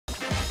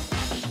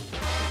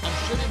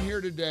here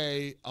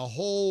today a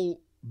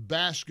whole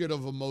basket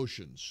of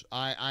emotions.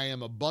 I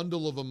am a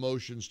bundle of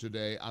emotions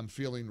today. I'm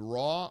feeling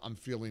raw. I'm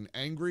feeling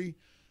angry.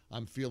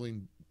 I'm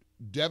feeling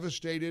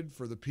devastated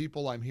for the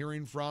people I'm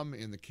hearing from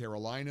in the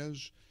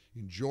Carolinas,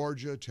 in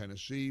Georgia,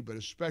 Tennessee, but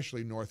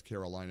especially North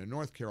Carolina.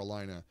 North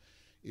Carolina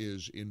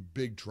is in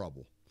big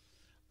trouble.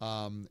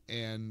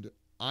 And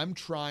I'm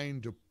trying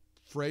to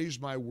phrase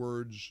my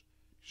words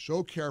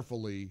so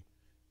carefully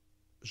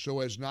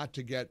so as not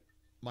to get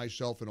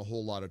myself in a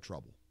whole lot of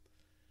trouble.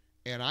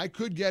 And I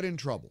could get in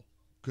trouble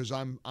because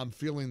I'm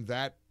feeling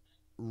that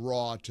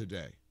raw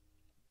today.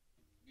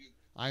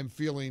 I'm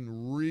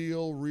feeling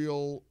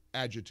real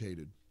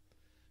agitated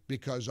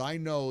because I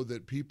know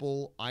that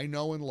people I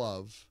know and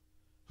love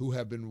who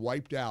have been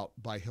wiped out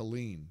by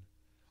Helene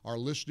are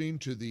listening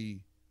to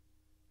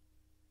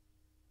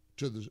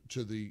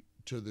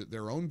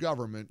their own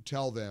government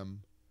tell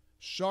them,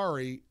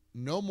 sorry,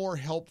 no more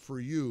help for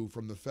you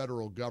from the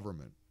federal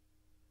government.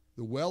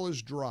 The well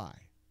is dry.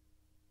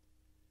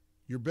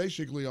 You're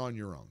basically on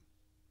your own.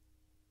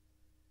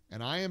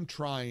 And I am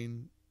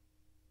trying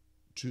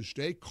to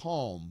stay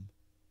calm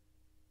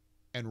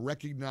and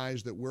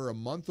recognize that we're a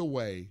month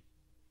away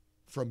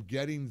from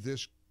getting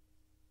this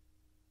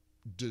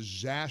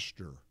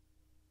disaster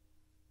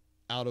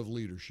out of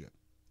leadership.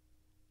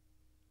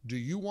 Do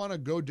you want to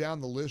go down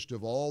the list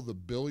of all the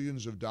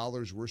billions of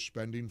dollars we're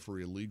spending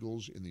for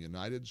illegals in the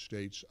United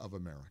States of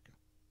America?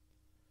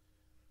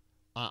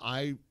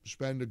 I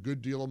spend a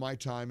good deal of my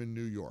time in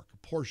New York, a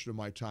portion of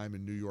my time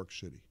in New York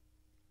City.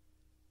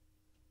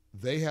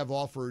 They have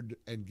offered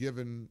and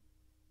given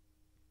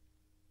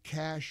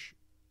cash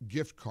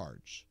gift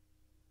cards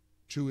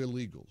to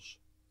illegals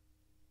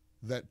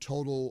that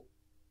total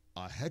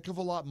a heck of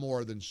a lot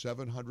more than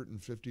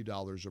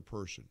 $750 a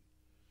person,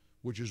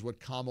 which is what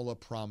Kamala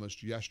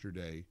promised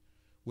yesterday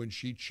when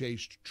she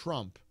chased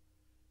Trump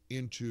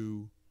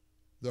into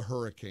the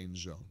hurricane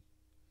zone.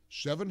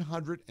 Here's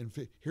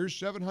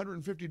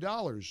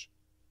 $750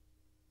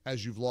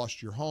 as you've lost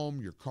your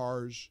home, your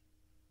cars,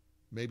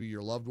 maybe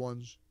your loved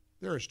ones.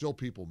 There are still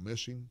people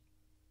missing.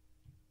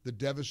 The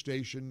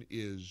devastation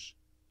is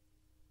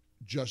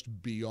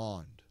just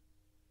beyond.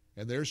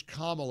 And there's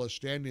Kamala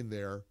standing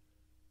there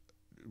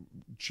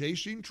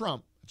chasing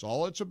Trump. That's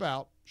all it's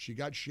about. She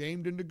got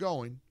shamed into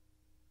going.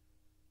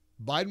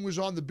 Biden was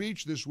on the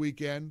beach this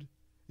weekend,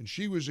 and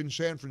she was in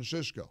San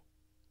Francisco.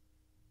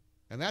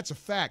 And that's a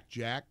fact,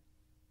 Jack.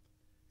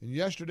 And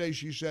yesterday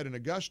she said in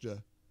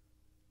Augusta,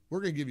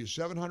 we're going to give you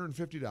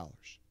 $750.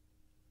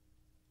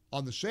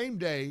 On the same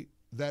day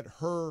that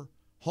her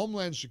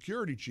Homeland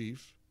Security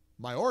chief,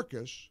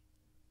 Mayorkas,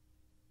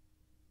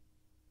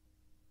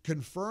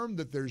 confirmed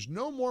that there's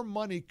no more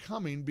money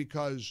coming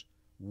because,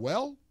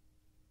 well,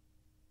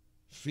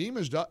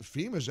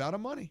 FEMA's out of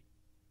money.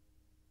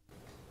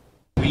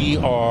 We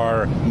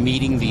are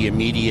meeting the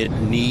immediate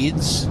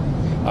needs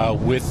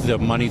with the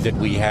money that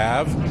we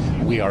have.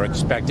 We are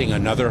expecting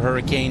another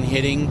hurricane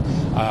hitting.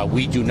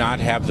 We do not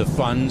have the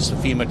funds.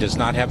 FEMA does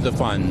not have the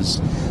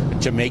funds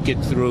to make it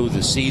through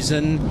the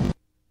season.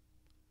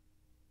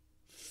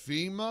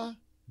 FEMA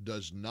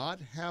does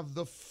not have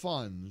the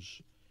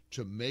funds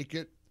to make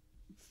it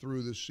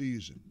through the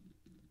season.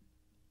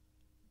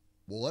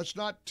 Well, let's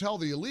not tell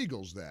the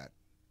illegals that.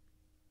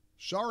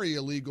 Sorry,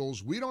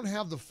 illegals, we don't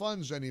have the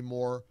funds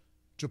anymore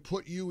to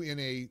put you in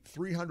a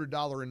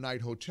 $300 a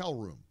night hotel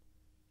room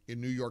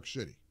in New York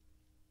City.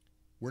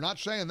 We're not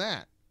saying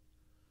that.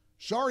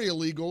 Sorry,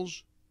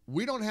 illegals,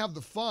 we don't have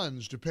the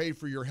funds to pay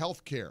for your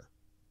health care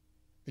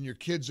and your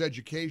kids'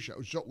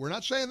 education. So we're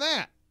not saying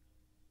that.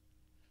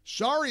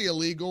 Sorry,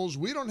 illegals,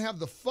 we don't have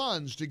the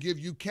funds to give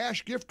you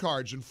cash gift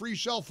cards and free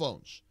cell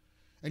phones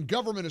and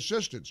government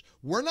assistance.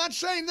 We're not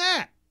saying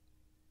that.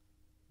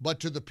 But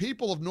to the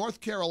people of North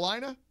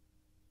Carolina,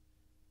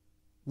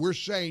 we're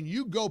saying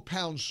you go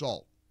pound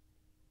salt.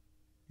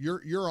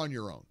 You're on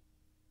your own.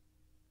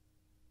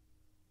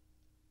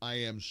 I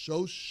am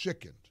so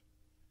sickened,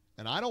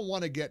 and I don't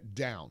want to get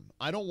down.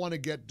 I don't want to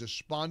get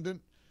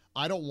despondent.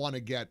 I don't want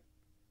to get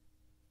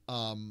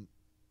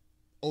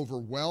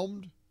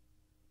overwhelmed,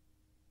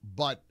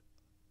 but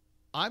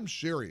I'm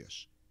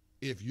serious.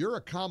 If you're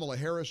a Kamala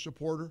Harris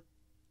supporter,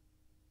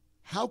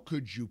 how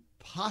could you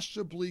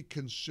possibly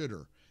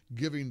consider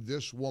giving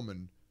this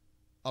woman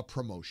a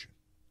promotion?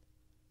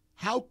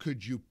 How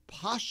could you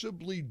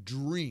possibly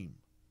dream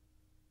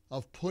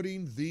of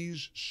putting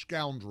these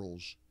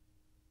scoundrels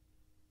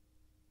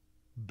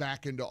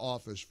back into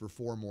office for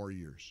 4 more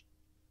years?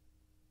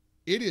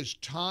 It is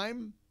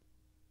time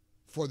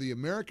for the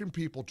American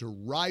people to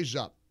rise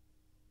up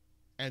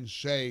and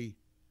say,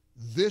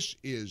 this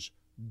is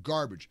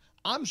garbage.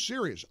 I'm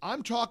serious.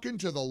 I'm talking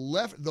to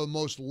the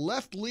most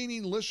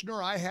left-leaning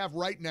listener I have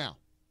right now.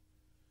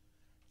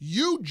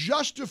 You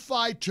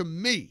justify to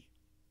me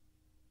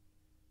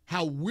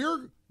how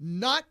we're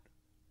not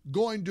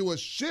going to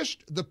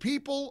assist the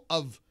people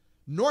of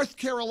North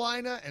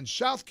Carolina and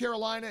South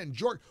Carolina and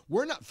Georgia.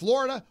 We're not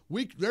Florida.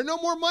 There's no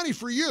more money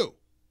for you.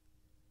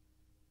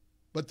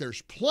 But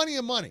there's plenty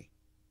of money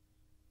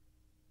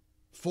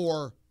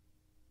for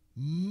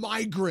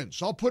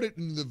migrants. I'll put it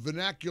in the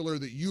vernacular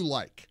that you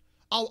like.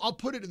 I'll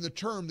put it in the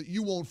term that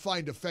you won't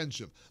find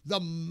offensive. The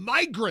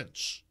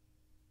migrants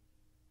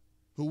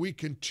who we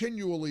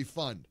continually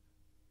fund.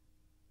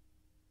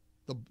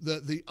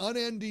 The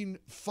unending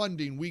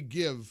funding we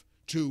give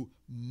to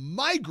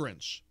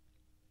migrants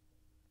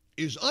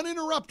is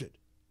uninterrupted.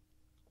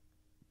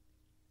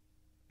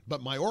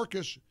 But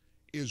Mayorkas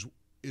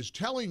is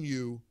telling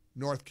you,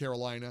 North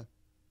Carolina,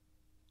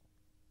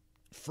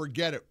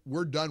 forget it.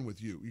 We're done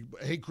with you.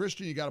 Hey,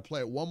 Christian, you got to play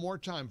it one more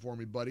time for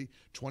me, buddy.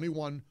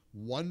 21,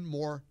 one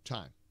more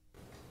time.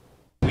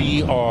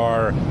 We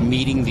are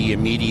meeting the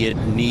immediate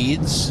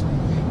needs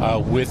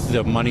with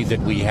the money that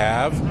we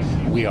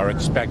have. We are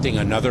expecting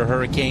another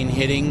hurricane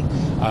hitting.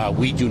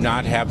 We do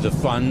not have the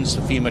funds.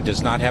 FEMA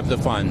does not have the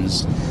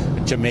funds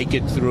to make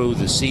it through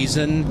the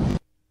season.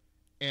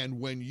 And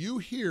when you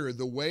hear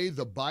the way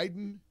the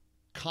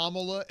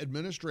Biden-Kamala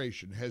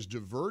administration has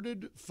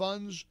diverted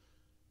funds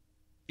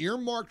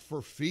earmarked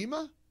for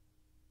FEMA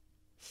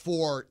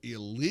for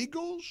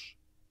illegals,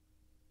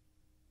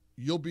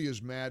 you'll be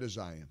as mad as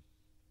I am.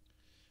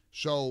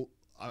 So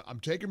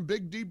I'm taking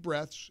big, deep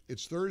breaths.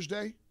 It's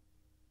Thursday.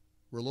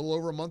 We're a little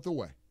over a month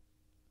away.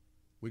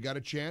 We got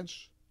a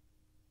chance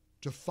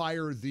to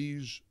fire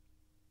these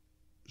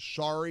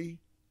sorry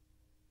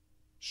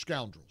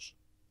scoundrels.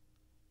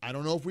 I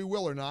don't know if we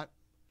will or not.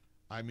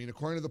 I mean,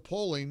 according to the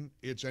polling,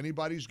 it's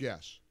anybody's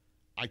guess.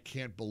 I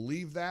can't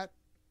believe that.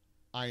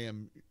 I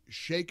am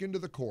shaken to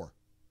the core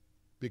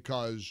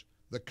because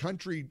the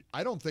country,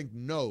 I don't think,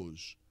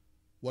 knows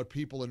what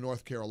people in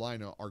North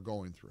Carolina are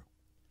going through.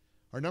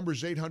 Our number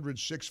is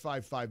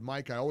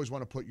 800-655-MIKE. I always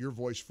want to put your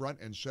voice front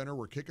and center.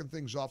 We're kicking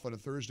things off on a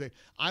Thursday.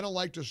 I don't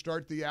like to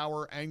start the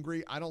hour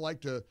angry. I don't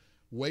like to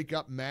wake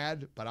up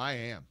mad, but I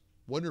am.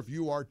 Wonder if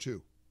you are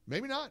too.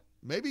 Maybe not.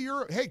 Maybe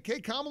you're, hey,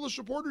 Kamala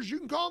supporters, you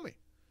can call me.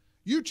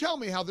 You tell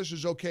me how this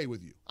is okay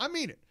with you. I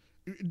mean it.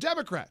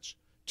 Democrats,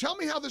 tell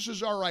me how this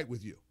is all right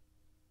with you.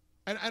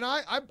 And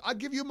I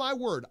give you my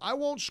word. I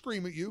won't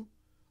scream at you.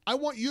 I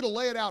want you to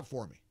lay it out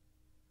for me.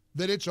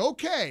 That it's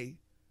okay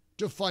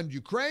to fund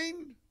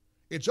Ukraine.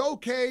 It's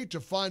okay to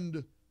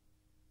fund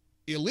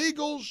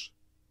illegals,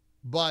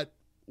 but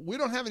we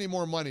don't have any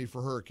more money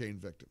for hurricane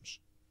victims.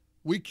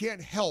 We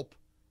can't help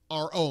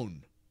our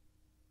own.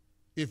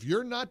 If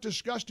you're not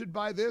disgusted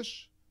by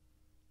this,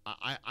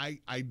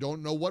 I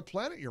don't know what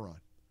planet you're on.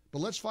 But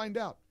let's find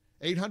out.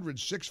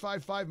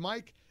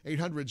 800-655-MIKE,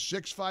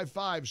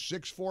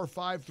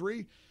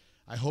 800-655-6453.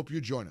 I hope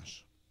you join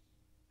us.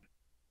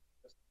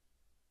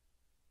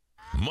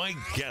 Mike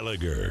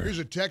Gallagher. Here's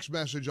a text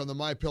message on the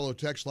MyPillow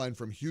text line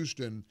from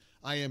Houston.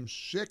 I am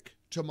sick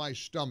to my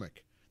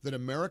stomach that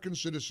American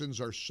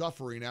citizens are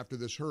suffering after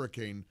this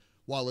hurricane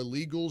while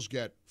illegals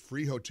get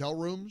free hotel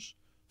rooms,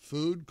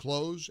 food,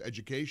 clothes,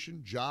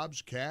 education,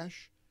 jobs,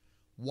 cash.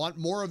 Want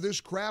more of this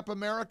crap,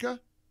 America?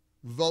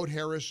 Vote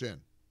Harris in.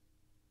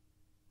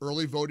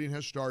 Early voting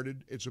has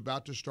started. It's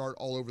about to start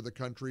all over the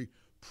country.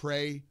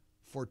 Pray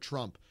for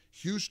Trump.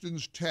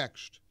 Houston's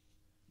text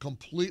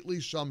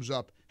completely sums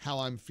up how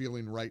I'm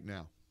feeling right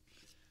now.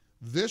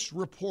 This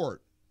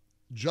report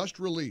just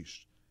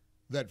released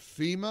that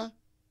FEMA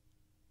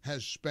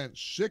has spent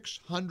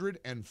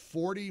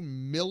 $640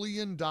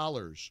 million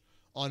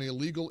on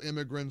illegal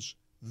immigrants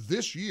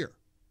this year.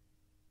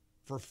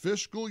 For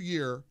fiscal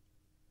year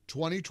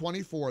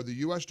 2024, the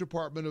U.S.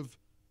 Department of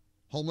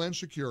Homeland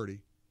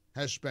Security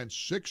has spent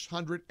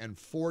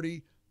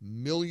 $640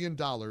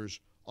 million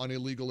on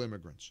illegal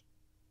immigrants.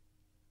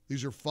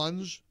 These are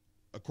funds,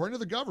 according to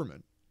the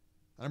government,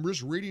 I'm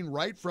just reading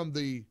right from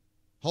the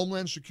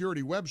Homeland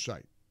Security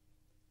website,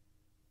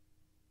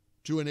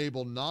 to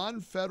enable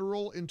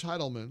non-federal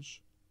entitlements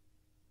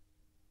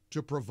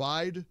to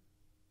provide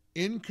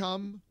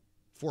income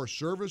for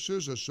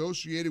services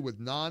associated with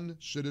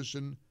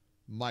non-citizen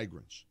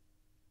migrants.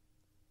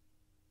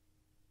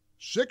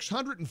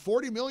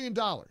 $640 million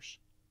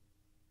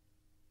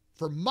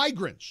for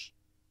migrants.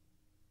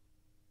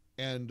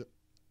 And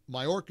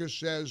Mayorkas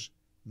says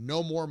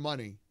no more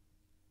money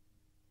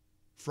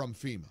from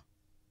FEMA.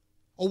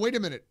 Oh, wait a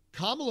minute.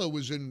 Kamala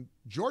was in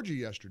Georgia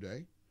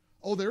yesterday.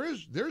 Oh,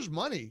 there's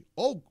money.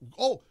 Oh,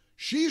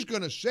 she's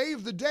going to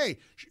save the day.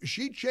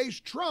 She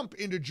chased Trump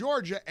into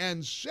Georgia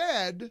and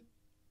said...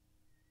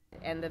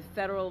 And the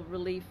federal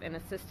relief and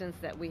assistance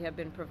that we have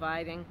been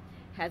providing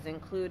has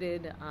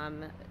included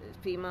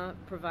FEMA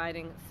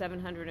providing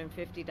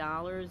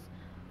 $750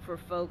 for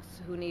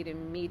folks who need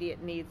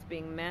immediate needs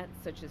being met,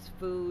 such as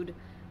food,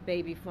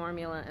 baby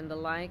formula, and the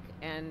like.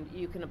 And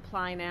you can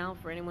apply now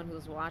for anyone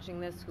who's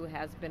watching this who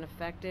has been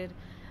affected.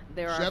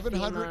 There are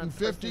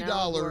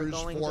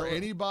 $750 for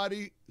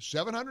anybody,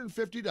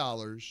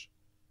 $750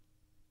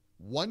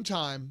 one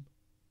time.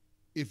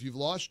 If you've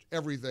lost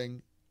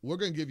everything, we're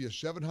going to give you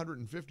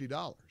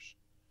 $750.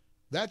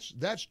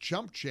 That's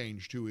chump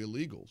change to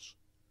illegals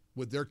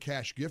with their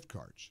cash gift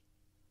cards.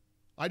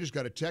 I just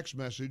got a text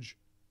message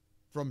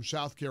from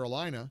South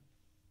Carolina.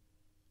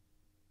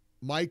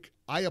 Mike,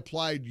 I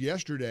applied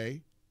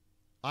yesterday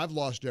I've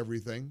lost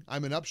everything.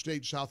 I'm in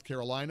upstate South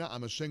Carolina.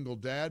 I'm a single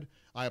dad.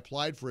 I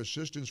applied for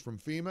assistance from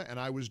FEMA, and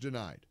I was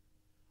denied.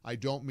 I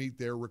don't meet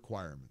their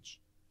requirements.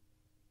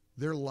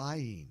 They're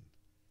lying.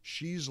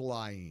 She's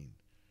lying.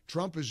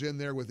 Trump is in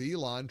there with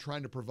Elon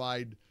trying to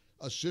provide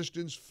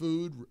assistance,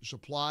 food,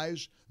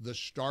 supplies, the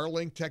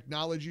Starlink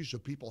technology so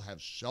people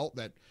have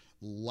that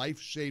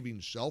life-saving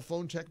cell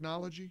phone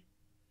technology.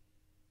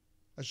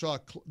 I saw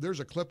there's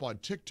a clip on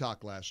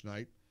TikTok last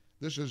night.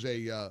 This is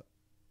a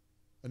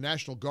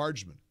National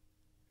Guardsman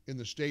in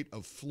the state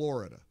of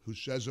Florida who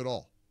says it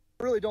all.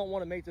 I really don't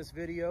want to make this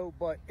video,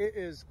 but it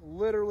is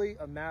literally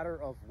a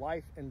matter of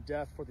life and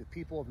death for the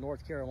people of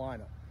North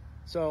Carolina.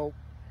 So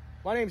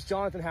my name is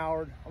Jonathan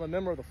Howard. I'm a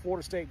member of the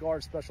Florida State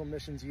Guard Special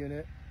Missions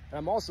Unit, and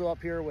I'm also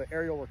up here with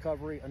Aerial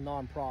Recovery, a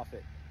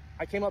nonprofit.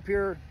 I came up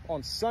here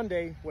on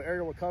Sunday with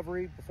Aerial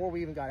Recovery before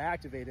we even got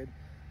activated.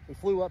 We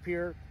flew up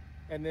here,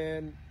 and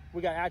then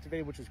we got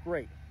activated, which was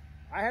great.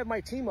 I have my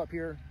team up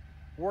here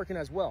working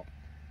as well.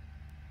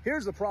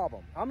 Here's the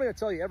problem. I'm going to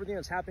tell you everything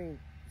that's happening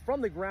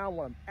from the ground,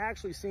 what I'm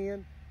actually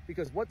seeing,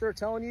 because what they're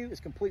telling you is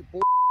complete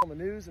bull on the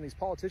news, and these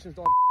politicians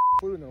don't have a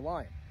clue, and they're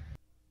lying.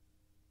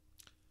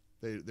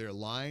 They're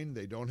lying.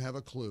 They don't have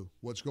a clue.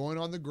 What's going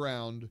on the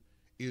ground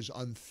is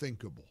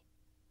unthinkable.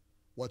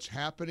 What's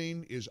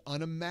happening is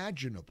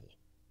unimaginable.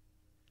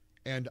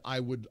 And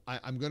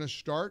I'm going to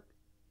start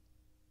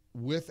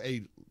with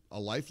a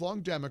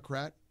lifelong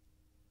Democrat,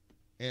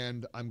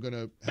 and I'm going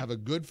to have a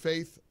good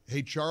faith.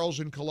 Hey, Charles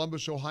in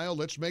Columbus, Ohio,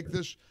 let's make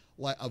this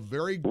like a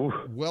very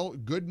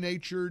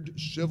good-natured,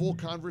 civil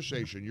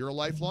conversation. You're a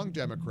lifelong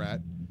Democrat.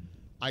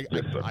 I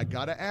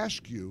got to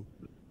ask you,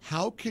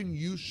 how can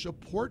you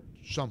support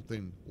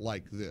something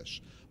like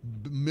this?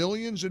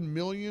 Millions and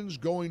millions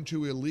going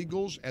to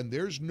illegals, and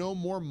there's no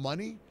more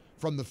money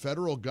from the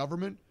federal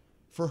government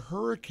for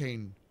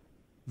hurricane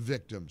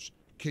victims.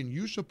 Can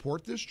you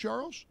support this,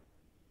 Charles?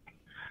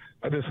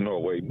 I just no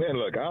way, man.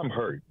 Look, I'm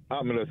hurt.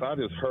 I mean, listen, I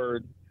just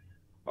heard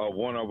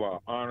one of our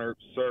honored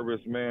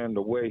servicemen,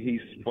 the way he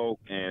spoke,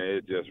 and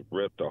it just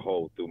ripped a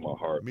hole through my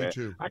heart, man. Me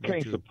too. I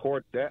can't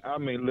support that. I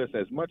mean,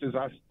 listen, as much as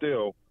I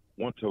still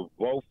want to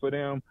vote for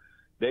them,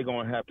 they're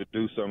going to have to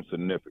do something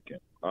significant.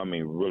 I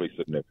mean, really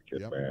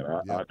significant,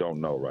 man. I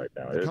don't know right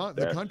now.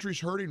 The country's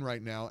hurting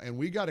right now, and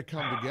we got to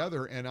come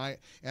together. And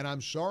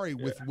I'm sorry,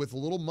 with a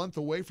little month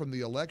away from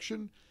the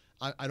election,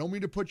 I don't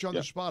mean to put you on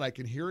the spot. I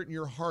can hear it in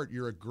your heart.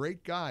 You're a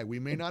great guy. We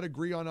may not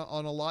agree on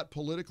a lot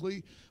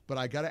politically, but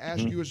I got to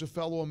ask you as a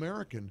fellow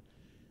American,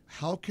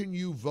 how can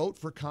you vote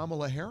for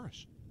Kamala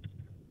Harris?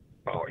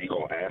 Oh, you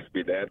gonna ask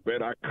me that,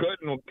 man? I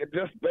couldn't,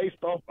 just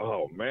based off.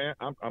 Oh man,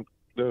 I'm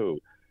dude.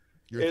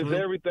 Is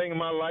everything in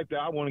my life that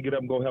I want to get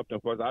up and go help them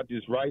first.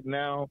 Right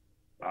now,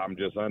 I'm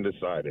just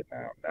undecided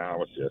now.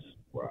 Now it's just,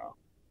 wow.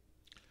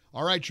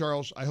 All right,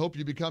 Charles, I hope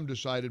you become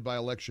decided by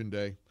Election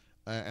Day.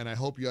 And I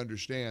hope you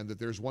understand that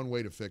there's one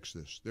way to fix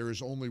this.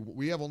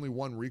 We have only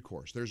one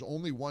recourse. There's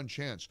only one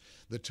chance.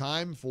 The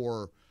time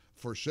for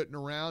sitting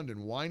around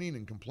and whining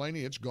and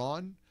complaining, it's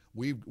gone.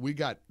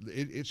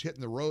 It's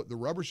hitting the road. The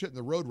rubber's hitting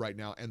the road right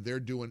now, and they're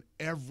doing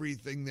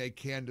everything they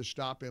can to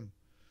stop him.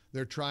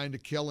 They're trying to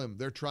kill him.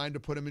 They're trying to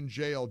put him in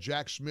jail.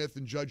 Jack Smith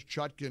and Judge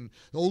Chutkan.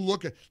 Oh,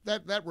 look at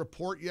that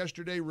report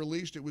yesterday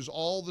released. It was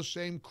all the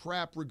same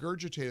crap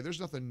regurgitated.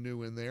 There's nothing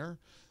new in there.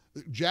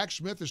 Jack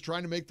Smith is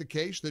trying to make the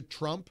case that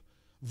Trump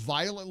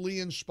violently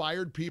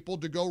inspired people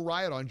to go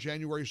riot on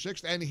January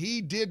 6th, and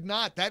he did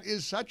not. That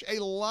is such a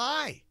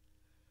lie.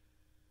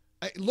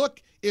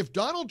 Look, if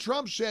Donald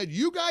Trump said,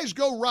 you guys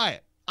go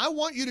riot, I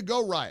want you to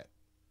go riot.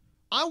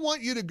 I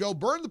want you to go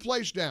burn the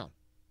place down.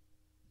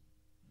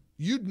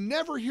 You'd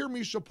never hear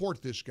me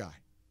support this guy.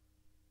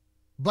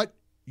 But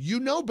you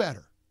know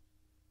better.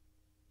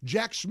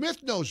 Jack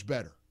Smith knows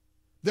better.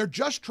 They're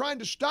just trying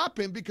to stop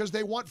him because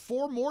they want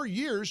 4 more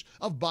years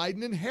of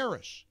Biden and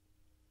Harris.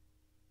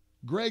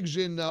 Greg's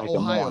in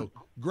Ohio.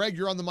 Greg,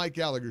 you're on the Mike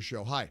Gallagher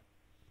Show. Hi.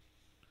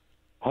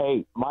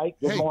 Hey, Mike,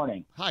 good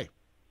morning. Hi.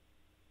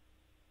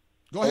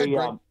 Go ahead,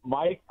 Greg.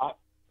 Mike,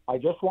 I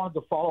just wanted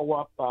to follow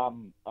up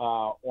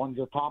on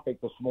your topic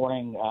this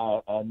morning,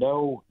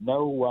 no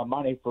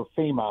money for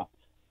FEMA.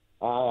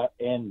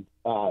 And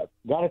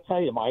got to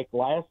tell you, Mike,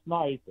 last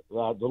night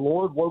the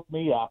Lord woke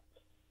me up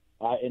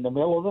in the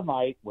middle of the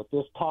night with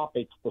this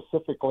topic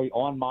specifically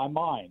on my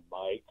mind,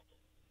 Mike.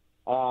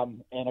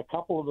 And a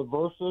couple of the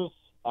verses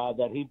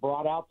that he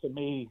brought out to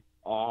me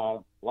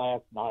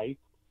last night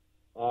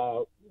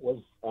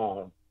was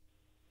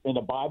in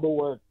the Bible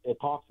where it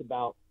talks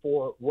about,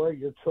 for where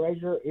your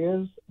treasure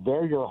is,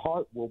 there your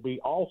heart will be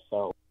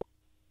also.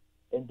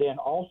 And then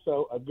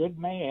also, a good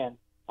man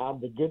out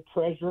of the good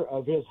treasure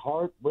of his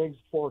heart brings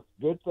forth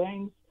good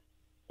things,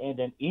 and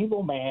an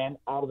evil man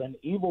out of an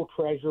evil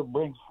treasure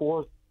brings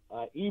forth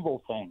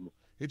evil things.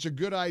 It's a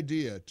good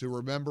idea to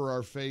remember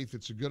our faith.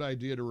 It's a good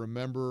idea to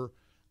remember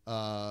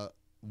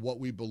what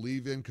we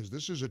believe in, because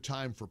this is a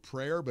time for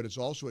prayer, but it's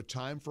also a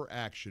time for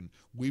action.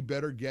 We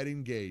better get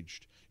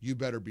engaged. You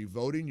better be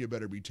voting. You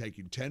better be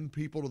taking 10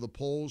 people to the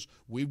polls.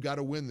 We've got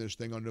to win this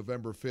thing on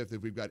November 5th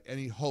if we've got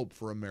any hope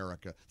for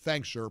America.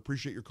 Thanks, sir.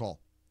 Appreciate your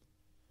call.